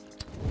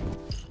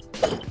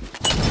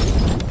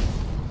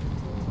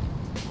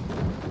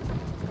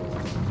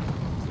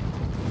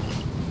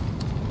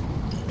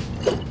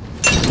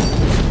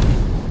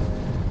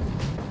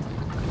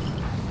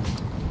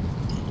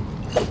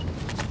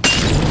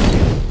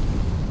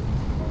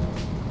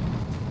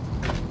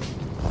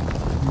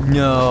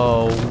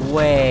 No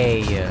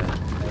way!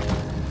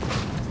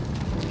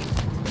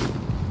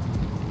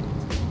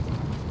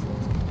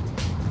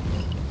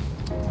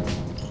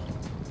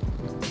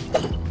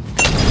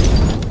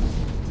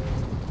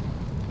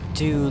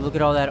 Dude, look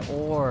at all that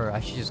ore.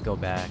 I should just go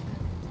back.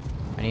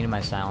 I needed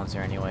my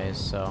silencer anyways,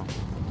 so...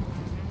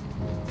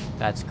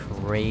 That's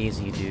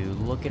crazy, dude.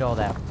 Look at all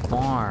that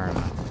farm.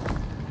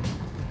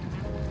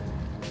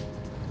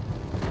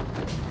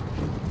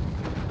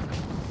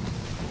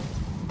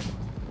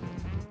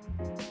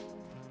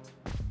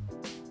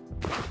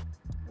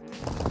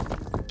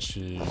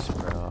 Jeez,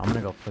 bro. I'm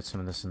gonna go put some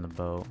of this in the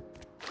boat.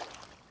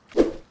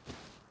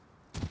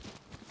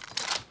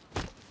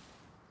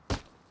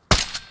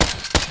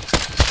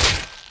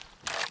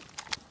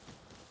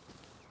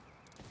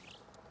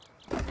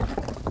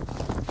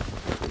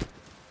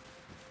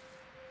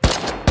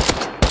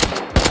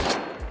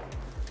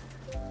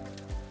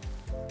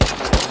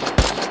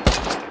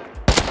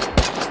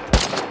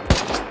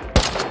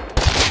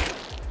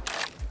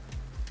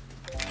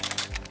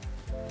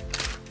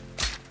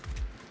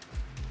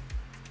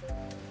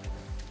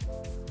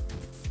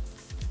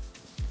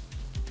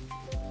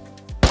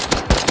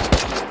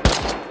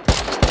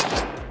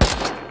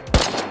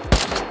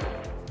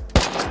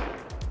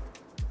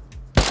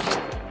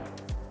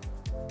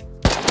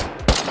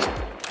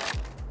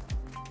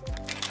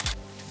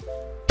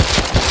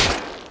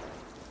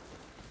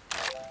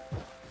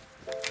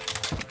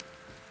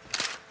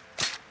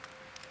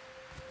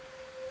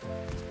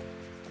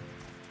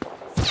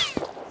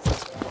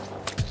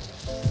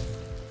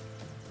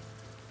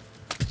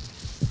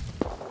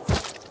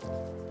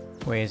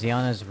 Wait, is he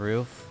on his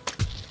roof?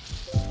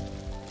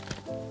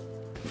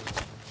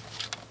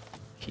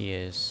 He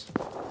is.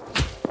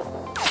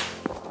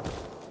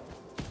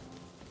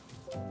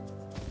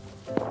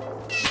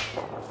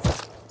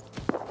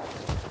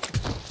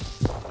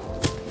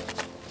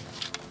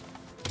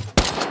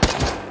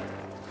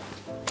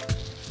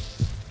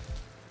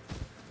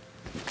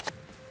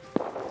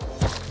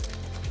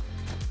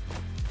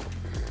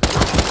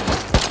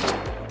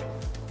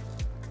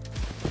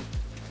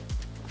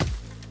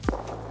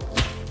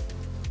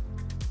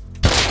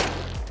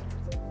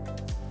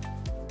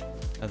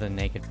 Another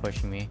naked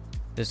pushing me.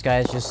 This guy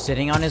is just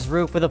sitting on his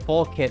roof with a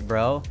full kit,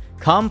 bro.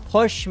 Come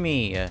push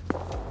me!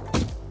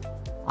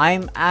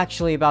 I'm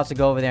actually about to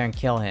go over there and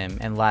kill him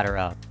and ladder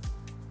up.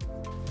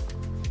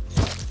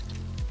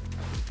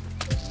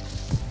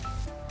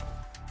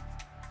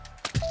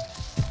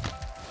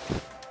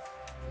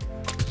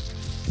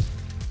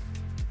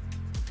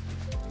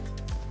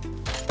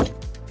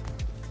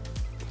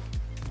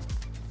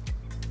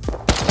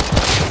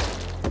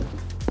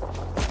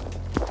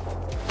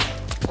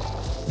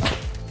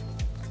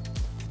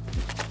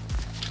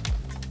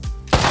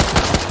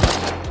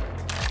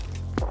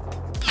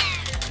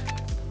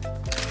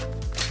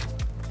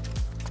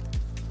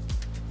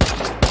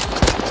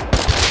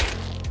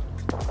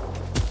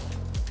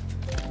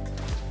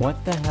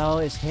 What the hell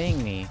is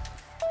hitting me?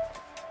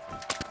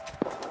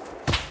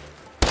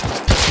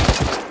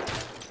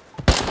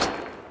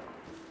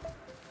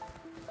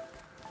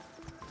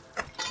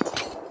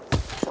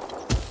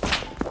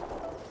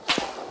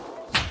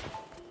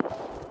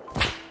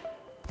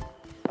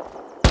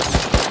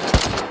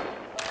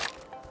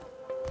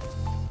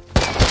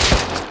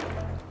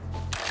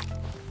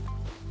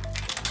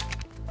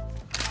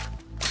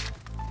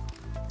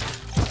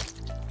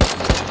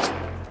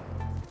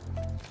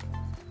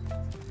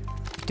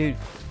 Dude,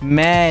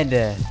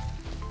 med.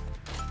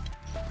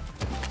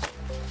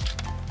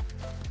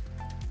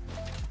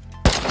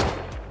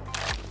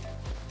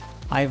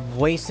 I've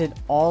wasted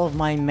all of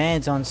my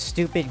meds on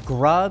stupid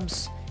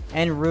grubs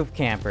and roof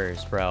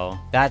campers, bro.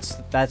 That's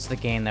the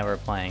game that we're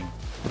playing.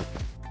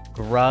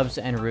 Grubs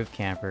and roof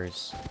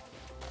campers.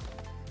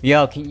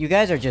 Yo, you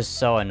guys are just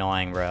so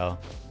annoying, bro.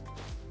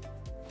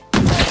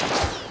 Good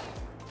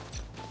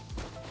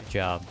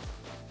job.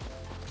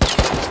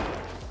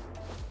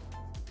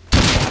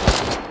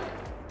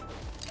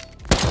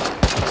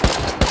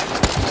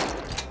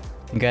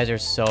 You guys are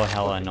so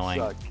hella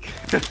annoying.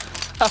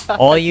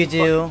 all you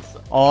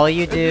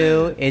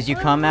do is you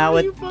come out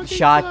with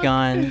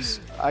shotguns.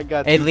 I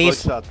got at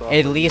least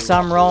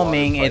I'm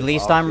roaming. At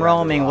least I'm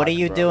roaming. What are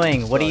you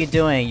doing? What are you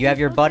doing? You have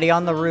your buddy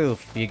on the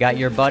roof. You got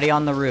your buddy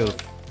on the roof.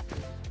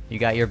 You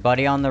got your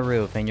buddy on the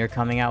roof, and you're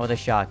coming out with a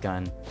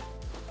shotgun.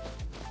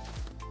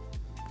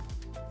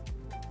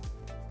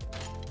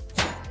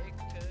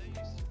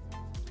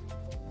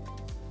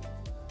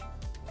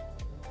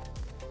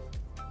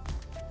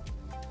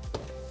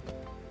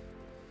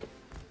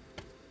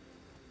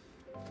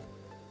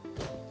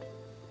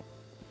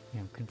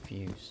 I'm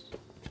confused.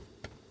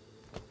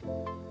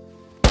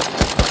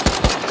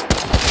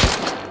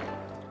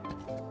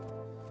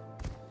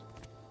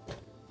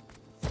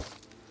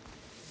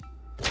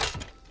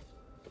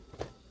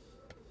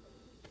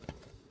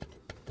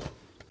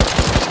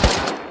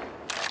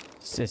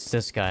 It's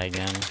this guy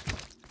again.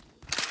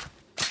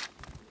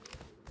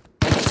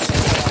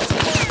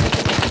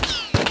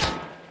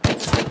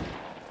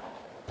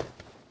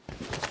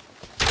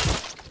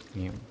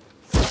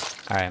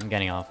 Alright, I'm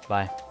getting off.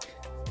 Bye.